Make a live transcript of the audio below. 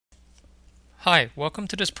Hi, welcome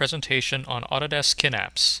to this presentation on Autodesk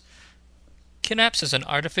Kynapse. Kynapse is an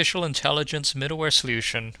artificial intelligence middleware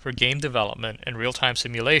solution for game development and real-time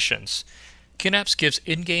simulations. Kynapse gives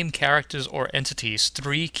in-game characters or entities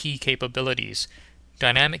three key capabilities: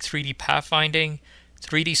 dynamic 3D pathfinding,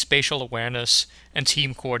 3D spatial awareness, and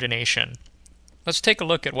team coordination. Let's take a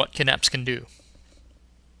look at what Kynapse can do.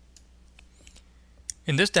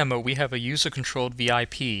 In this demo, we have a user-controlled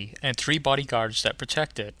VIP and three bodyguards that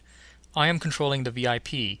protect it. I am controlling the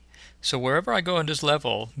VIP, so wherever I go in this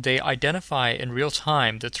level, they identify in real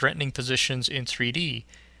time the threatening positions in 3D.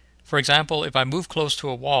 For example, if I move close to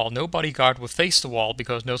a wall, no bodyguard will face the wall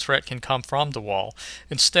because no threat can come from the wall.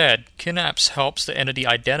 Instead, Kynapse helps the entity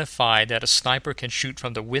identify that a sniper can shoot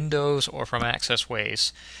from the windows or from access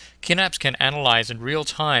ways. Kynapse can analyze in real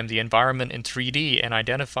time the environment in 3D and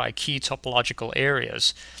identify key topological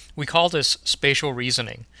areas. We call this spatial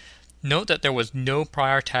reasoning. Note that there was no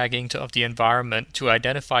prior tagging of the environment to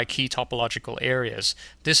identify key topological areas.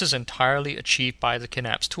 This is entirely achieved by the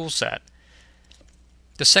Kynapse toolset.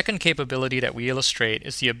 The second capability that we illustrate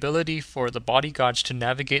is the ability for the bodyguards to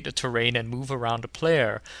navigate the terrain and move around the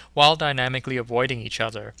player while dynamically avoiding each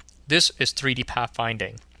other. This is 3D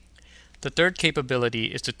pathfinding. The third capability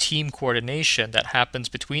is the team coordination that happens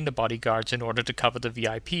between the bodyguards in order to cover the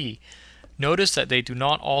VIP. Notice that they do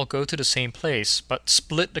not all go to the same place, but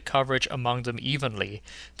split the coverage among them evenly.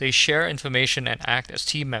 They share information and act as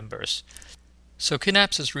team members. So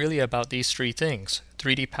Kynapse is really about these three things: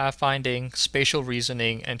 3D pathfinding, spatial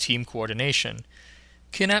reasoning, and team coordination.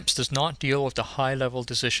 Kynapse does not deal with the high-level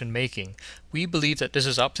decision making. We believe that this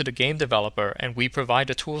is up to the game developer, and we provide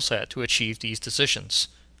a toolset to achieve these decisions.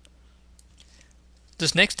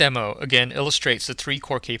 This next demo again illustrates the three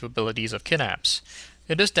core capabilities of Kynapse.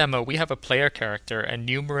 In this demo, we have a player character and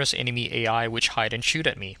numerous enemy AI which hide and shoot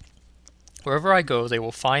at me. Wherever I go, they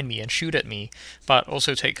will find me and shoot at me, but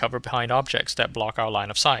also take cover behind objects that block our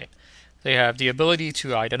line of sight. They have the ability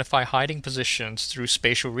to identify hiding positions through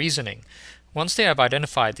spatial reasoning. Once they have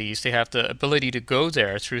identified these, they have the ability to go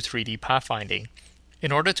there through 3D pathfinding.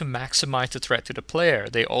 In order to maximize the threat to the player,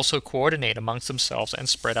 they also coordinate amongst themselves and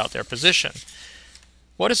spread out their position.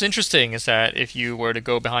 What is interesting is that if you were to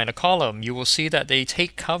go behind a column, you will see that they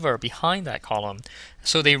take cover behind that column,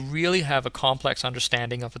 so they really have a complex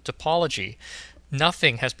understanding of the topology.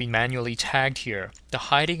 Nothing has been manually tagged here. The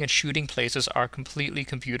hiding and shooting places are completely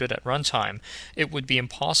computed at runtime. It would be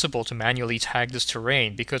impossible to manually tag this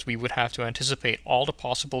terrain because we would have to anticipate all the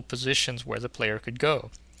possible positions where the player could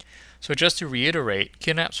go. So just to reiterate,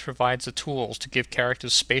 Kynapse provides the tools to give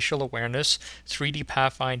characters spatial awareness, 3D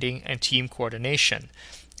pathfinding, and team coordination.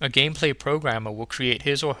 A gameplay programmer will create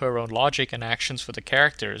his or her own logic and actions for the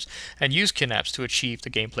characters and use Kynapse to achieve the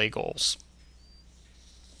gameplay goals.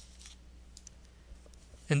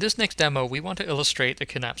 In this next demo, we want to illustrate the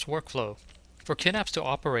Kynapse workflow. For Kynapse to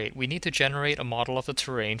operate, we need to generate a model of the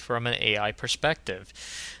terrain from an AI perspective.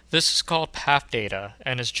 This is called path data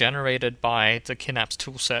and is generated by the Kynapse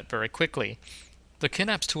toolset very quickly. The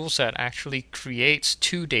Kynapse toolset actually creates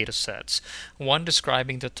two datasets, one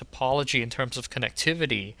describing the topology in terms of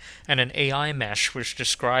connectivity, and an AI mesh which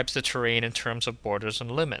describes the terrain in terms of borders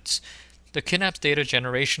and limits. The Kynapse data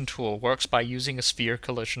generation tool works by using a sphere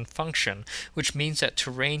collision function, which means that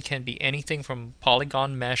terrain can be anything from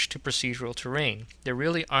polygon mesh to procedural terrain. There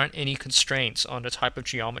really aren't any constraints on the type of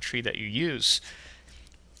geometry that you use.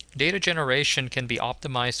 Data generation can be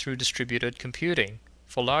optimized through distributed computing.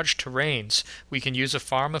 For large terrains, we can use a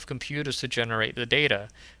farm of computers to generate the data.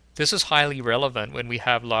 This is highly relevant when we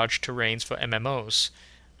have large terrains for MMOs.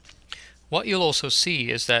 What you'll also see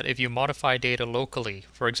is that if you modify data locally,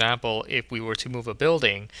 for example, if we were to move a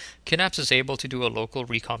building, Kynapse is able to do a local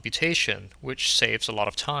recomputation, which saves a lot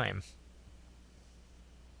of time.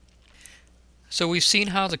 So we've seen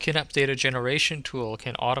how the Kynapse data generation tool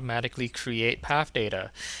can automatically create path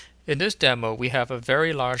data. In this demo, we have a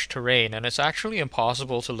very large terrain, and it's actually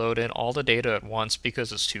impossible to load in all the data at once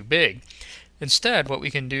because it's too big. Instead, what we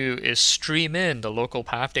can do is stream in the local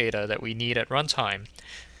path data that we need at runtime.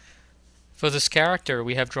 For this character,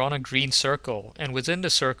 we have drawn a green circle, and within the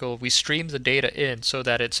circle, we stream the data in so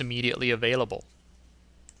that it's immediately available.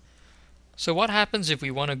 So what happens if we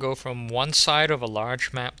want to go from one side of a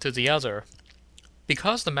large map to the other?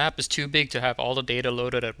 Because the map is too big to have all the data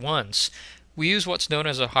loaded at once, we use what's known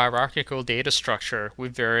as a hierarchical data structure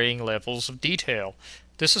with varying levels of detail.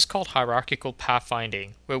 This is called hierarchical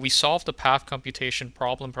pathfinding, where we solve the path computation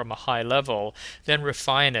problem from a high level, then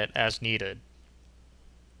refine it as needed.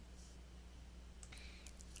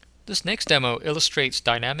 This next demo illustrates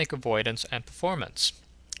dynamic avoidance and performance.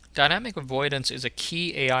 Dynamic avoidance is a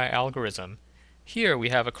key AI algorithm. Here we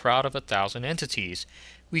have a crowd of 1,000 entities.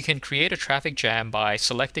 We can create a traffic jam by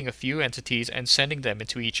selecting a few entities and sending them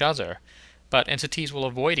into each other, but entities will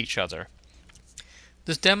avoid each other.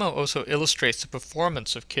 This demo also illustrates the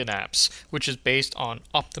performance of Kynapse, which is based on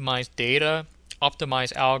optimized data,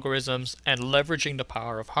 optimized algorithms, and leveraging the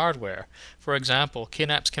power of hardware. For example,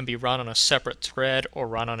 Kynapse can be run on a separate thread or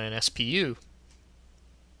run on an SPU.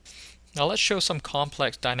 Now let's show some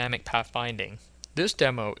complex dynamic pathfinding. This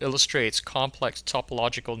demo illustrates complex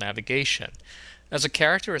topological navigation. As a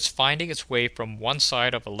character is finding its way from one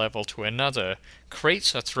side of a level to another,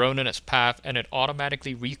 crates are thrown in its path and it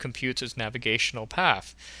automatically recomputes its navigational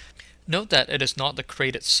path. Note that it is not the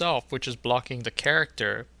crate itself which is blocking the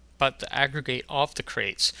character, but the aggregate of the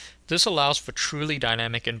crates. This allows for truly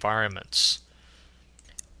dynamic environments.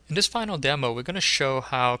 In this final demo, we're going to show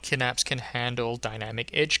how Kynapse can handle dynamic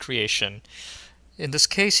edge creation. In this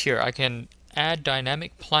case here, I can add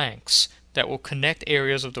dynamic planks that will connect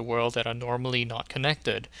areas of the world that are normally not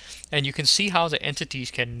connected. And you can see how the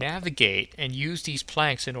entities can navigate and use these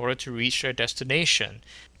planks in order to reach their destination.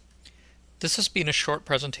 This has been a short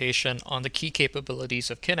presentation on the key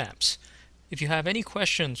capabilities of Kynapse. If you have any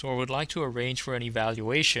questions or would like to arrange for an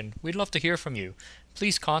evaluation, we'd love to hear from you.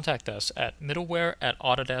 Please contact us at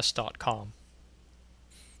middleware@autodesk.com.